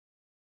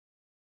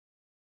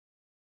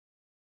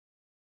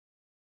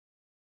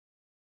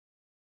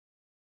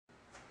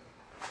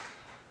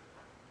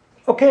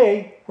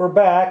Okay, we're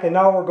back and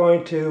now we're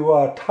going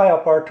to tie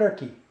up our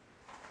turkey.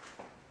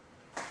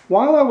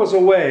 While I was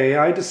away,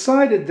 I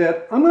decided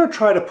that I'm going to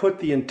try to put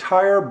the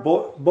entire,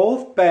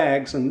 both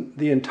bags and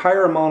the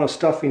entire amount of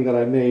stuffing that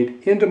I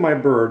made into my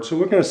bird. So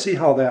we're going to see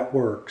how that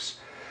works.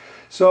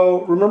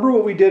 So remember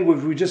what we did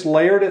was we just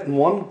layered it in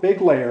one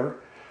big layer.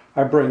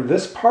 I bring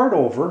this part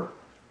over,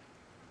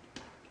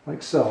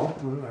 like so.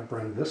 And I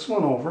bring this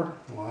one over,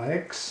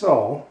 like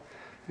so.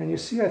 And you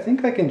see, I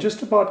think I can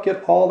just about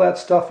get all that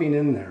stuffing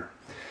in there.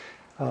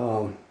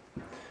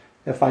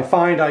 If I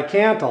find I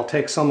can't, I'll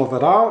take some of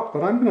it out,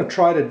 but I'm going to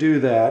try to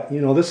do that.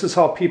 You know, this is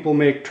how people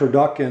make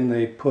turducken.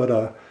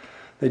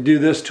 They do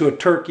this to a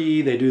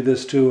turkey, they do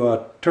this to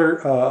a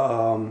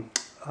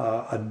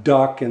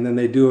duck, and then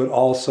they do it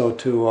also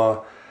to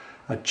a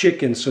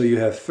chicken. So you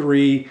have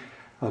three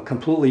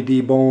completely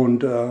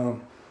deboned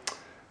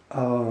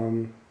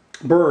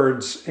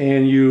birds,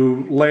 and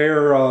you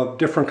layer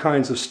different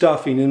kinds of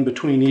stuffing in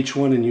between each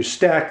one, and you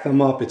stack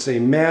them up. It's a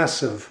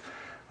massive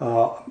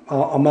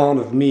amount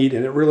of meat,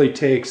 and it really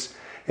takes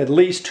at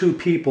least two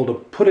people to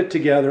put it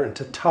together and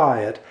to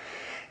tie it.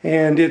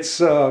 And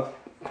it's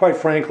quite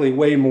frankly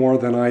way more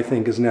than I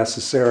think is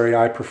necessary.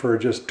 I prefer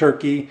just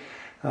turkey.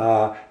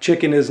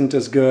 Chicken isn't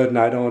as good, and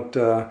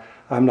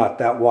I'm not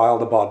that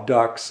wild about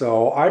duck,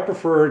 so I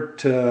prefer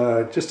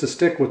just to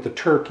stick with the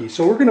turkey.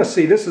 So we're going to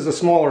see, this is a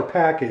smaller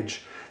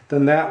package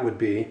than that would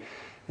be.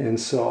 And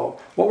so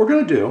what we're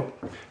going to do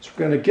is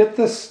we're going to get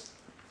this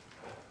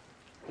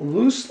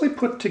loosely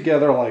put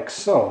together like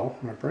so.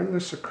 I'm going to bring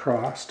this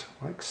across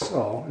like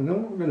so, and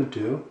then what we're going to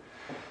do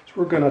is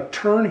we're going to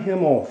turn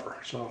him over.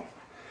 So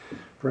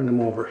bring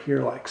him over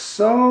here like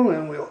so,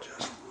 and we'll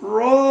just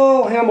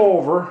roll him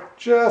over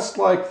just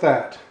like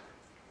that.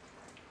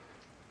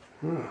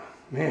 Oh,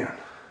 man.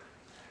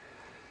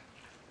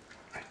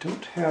 I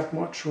don't have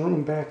much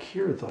room back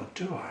here though,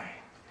 do I?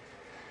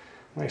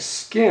 My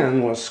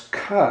skin was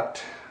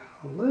cut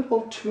a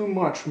little too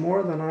much,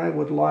 more than I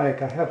would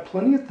like. I have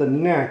plenty at the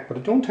neck, but I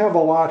don't have a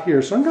lot here.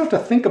 So I'm going to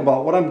have to think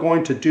about what I'm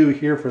going to do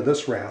here for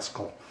this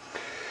rascal.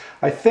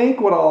 I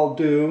think what I'll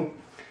do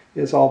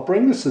is I'll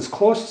bring this as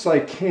close as I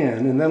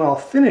can, and then I'll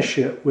finish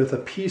it with a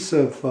piece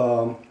of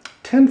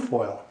tin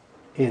foil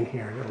in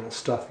here, a little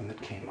stuffing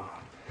that came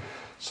off.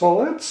 So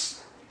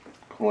let's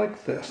go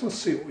like this. Let's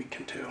see what we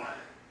can do.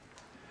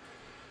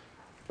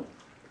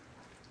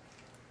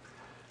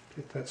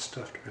 Get that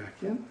stuffed back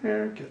in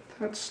there, get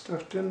that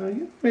stuffed in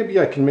there. Maybe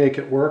I can make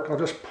it work. I'll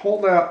just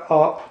pull that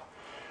up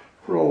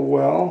real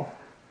well.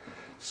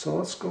 So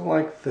let's go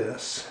like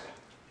this.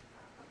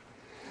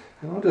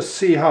 And I'll just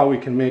see how we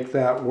can make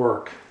that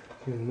work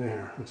in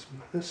there. Let's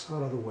move this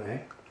out of the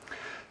way.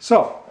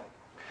 So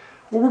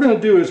what we're going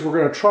to do is we're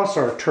going to truss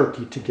our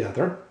turkey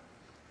together.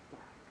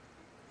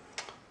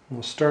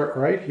 We'll start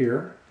right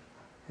here.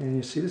 And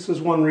you see, this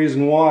is one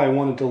reason why I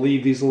wanted to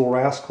leave these little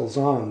rascals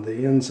on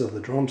the ends of the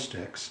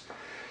drumsticks,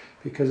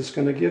 because it's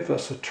going to give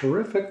us a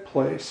terrific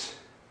place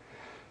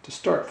to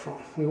start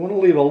from. We want to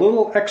leave a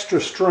little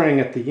extra string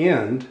at the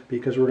end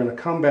because we're going to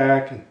come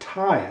back and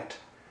tie it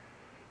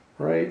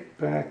right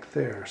back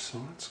there.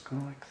 So let's go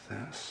like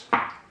this.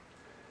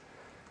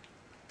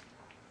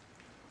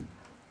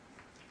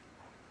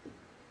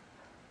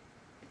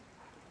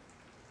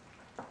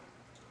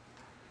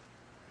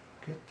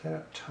 Get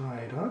that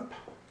tied up.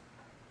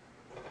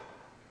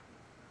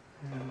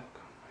 And go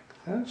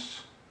like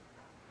this.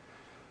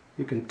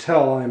 You can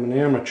tell I'm an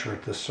amateur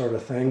at this sort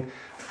of thing.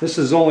 This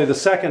is only the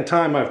second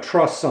time I've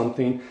trussed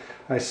something.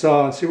 I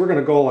saw, and see, we're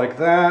going to go like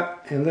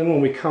that, and then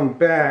when we come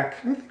back,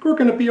 I think we're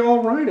going to be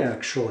all right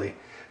actually.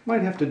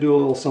 Might have to do a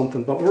little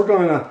something, but we're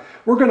going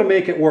to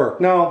make it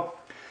work. Now,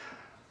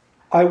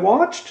 I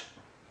watched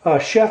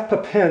Chef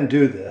Pepin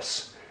do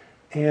this,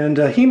 and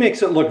he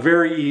makes it look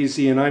very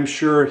easy, and I'm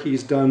sure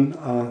he's done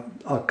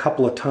a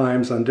couple of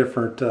times on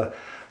different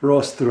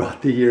roast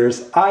throughout the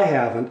years. I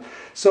haven't.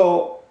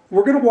 So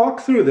we're going to walk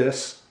through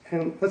this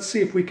and let's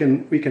see if we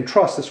can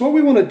truss this. What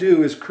we want to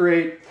do is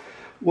create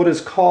what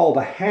is called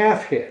a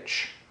half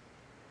hitch.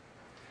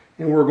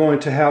 And we're going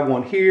to have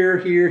one here,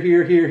 here,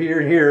 here, here,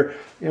 here, here,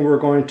 and we're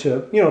going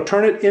to, you know,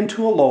 turn it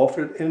into a loaf,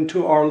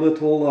 into our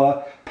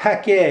little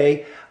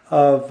paquet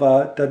of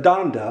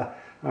dadanda,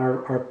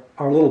 our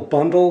little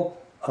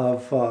bundle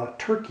of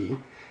turkey.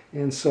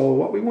 And so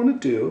what we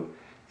want to do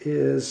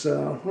is,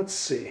 let's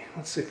see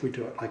if we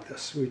do it like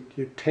this.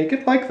 You take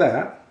it like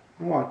that,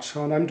 watch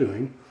what I'm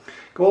doing,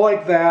 go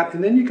like that,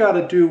 and then you got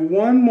to do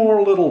one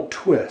more little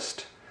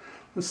twist.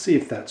 Let's see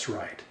if that's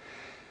right.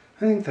 I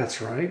think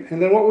that's right.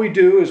 And then what we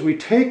do is we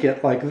take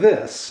it like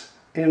this,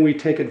 and we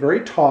take it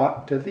very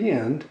taut to the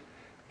end,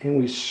 and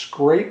we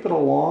scrape it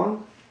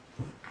along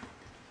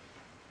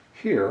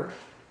here,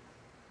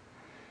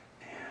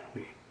 and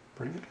we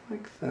bring it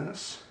like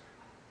this.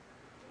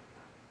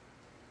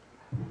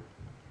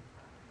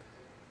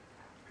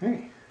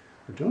 Hey,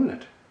 we're doing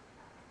it.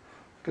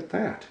 Look at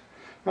that.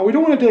 Now we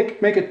don't want to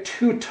make it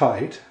too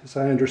tight, as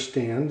I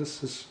understand.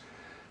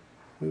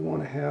 We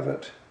want to have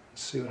it,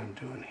 let's see what I'm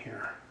doing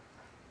here.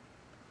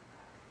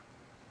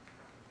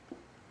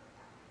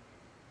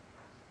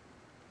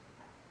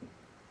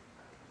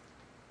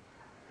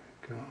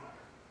 go.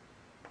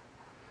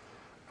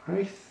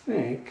 I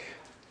think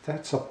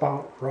that's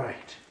about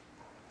right.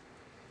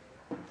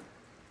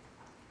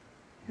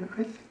 Yeah,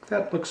 I think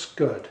that looks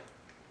good.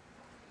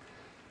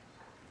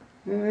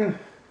 I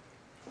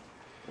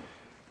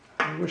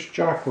wish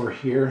Jock were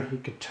here. He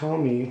could tell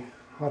me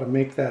how to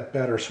make that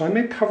better. So I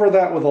may cover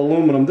that with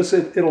aluminum.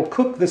 It'll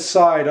cook this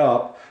side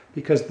up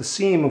because the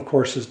seam, of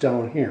course, is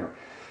down here.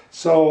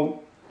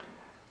 So,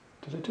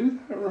 did I do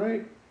that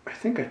right? I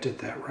think I did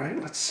that right.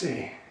 Let's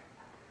see. I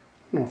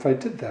don't know if I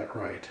did that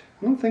right.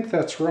 I don't think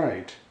that's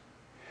right.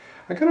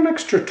 I got an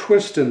extra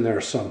twist in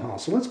there somehow.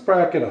 So let's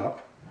back it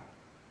up.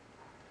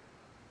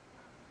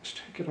 Let's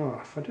take it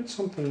off. I did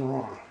something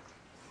wrong.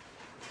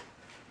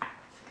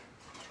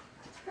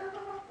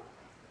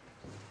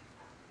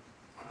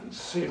 Let's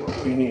see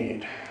what we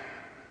need.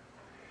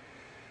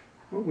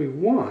 What we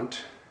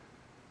want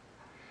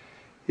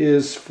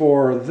is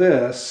for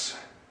this,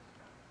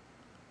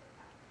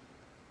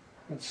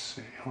 let's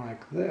see,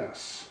 like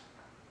this.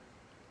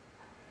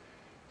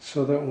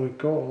 So that we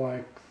go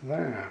like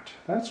that.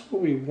 That's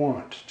what we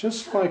want,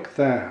 just like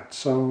that.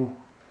 So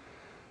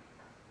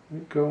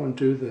we go and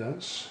do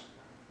this.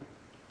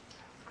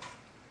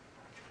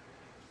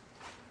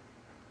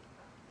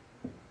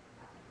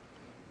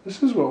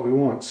 This is what we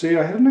want. See,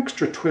 I had an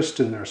extra twist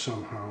in there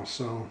somehow,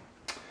 so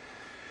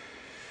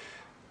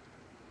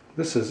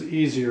this is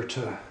easier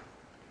to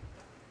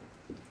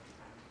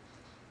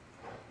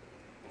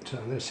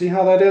see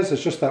how that is?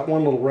 It's just that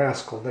one little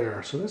rascal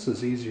there. So this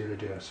is easier to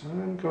do. So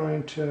I'm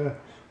going to,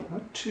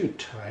 not too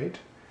tight.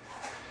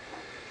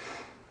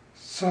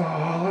 So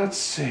let's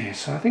see.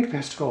 So I think it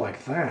has to go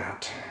like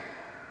that.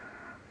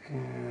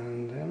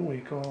 And then we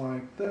go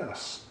like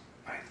this,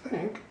 I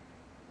think.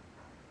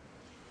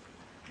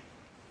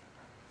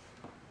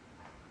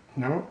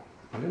 No,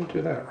 I didn't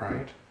do that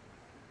right.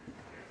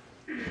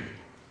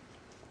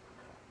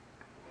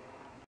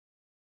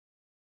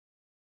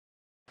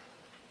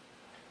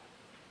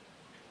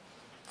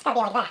 It's gotta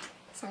be like that.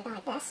 So we go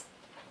like this.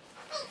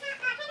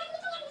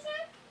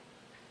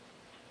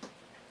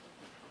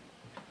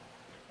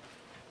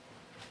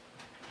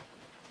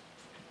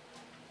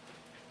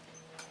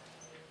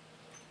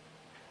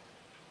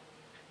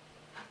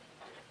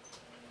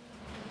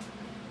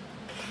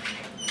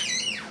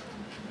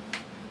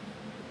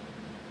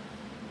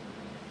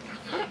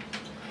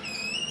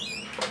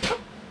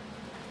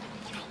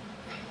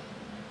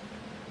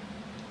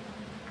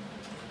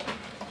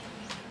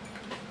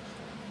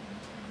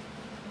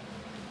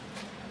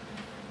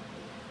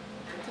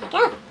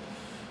 Go.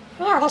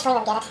 Well, eventually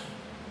we'll get it.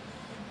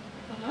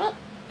 Alright,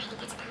 I think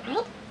that's about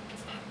right.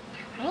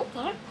 Right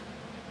there.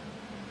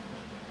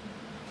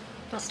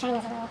 My string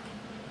is a little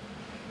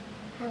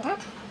wound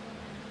up.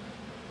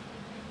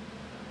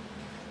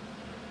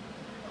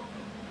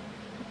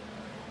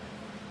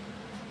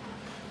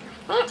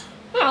 Like that.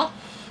 Alright.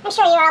 I'm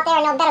sure you out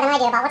there know better than I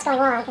do about what's going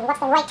on and what's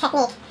the right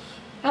technique.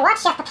 I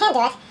watched Chef Pepin do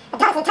it a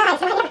dozen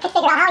times and I never could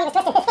figure out how he was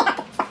twisting his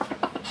hand. So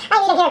I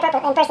need him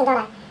here in person, don't I?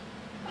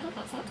 I think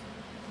that's it.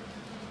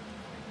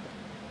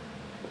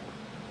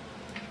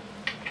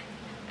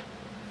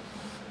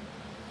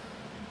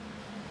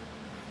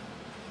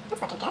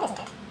 That's looking good, isn't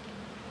it?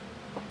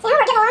 See how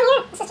we're getting along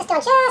here? This is just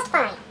doing